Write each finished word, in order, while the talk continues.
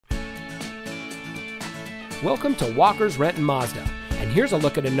Welcome to Walker's Renton Mazda, and here's a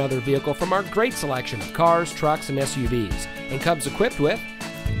look at another vehicle from our great selection of cars, trucks, and SUVs, and comes equipped with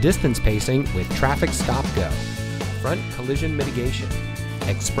distance pacing with traffic stop-go, front collision mitigation,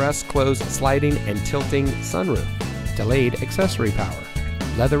 express closed sliding and tilting sunroof, delayed accessory power,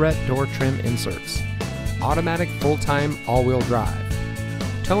 leatherette door trim inserts, automatic full-time all-wheel drive,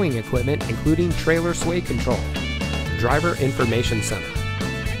 towing equipment including trailer sway control, driver information center,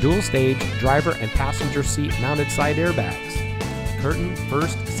 dual-stage driver and passenger seat mounted side airbags, curtain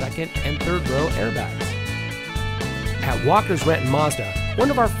first, second, and third row airbags. At Walker's Renton Mazda, one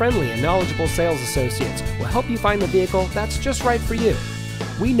of our friendly and knowledgeable sales associates will help you find the vehicle that's just right for you.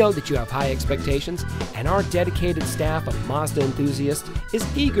 We know that you have high expectations, and our dedicated staff of Mazda enthusiasts is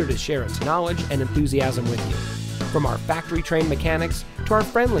eager to share its knowledge and enthusiasm with you. From our factory-trained mechanics to our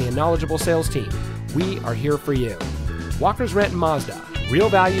friendly and knowledgeable sales team, we are here for you. Walker's Renton Mazda. Real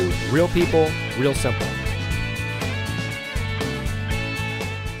value, real people, real simple.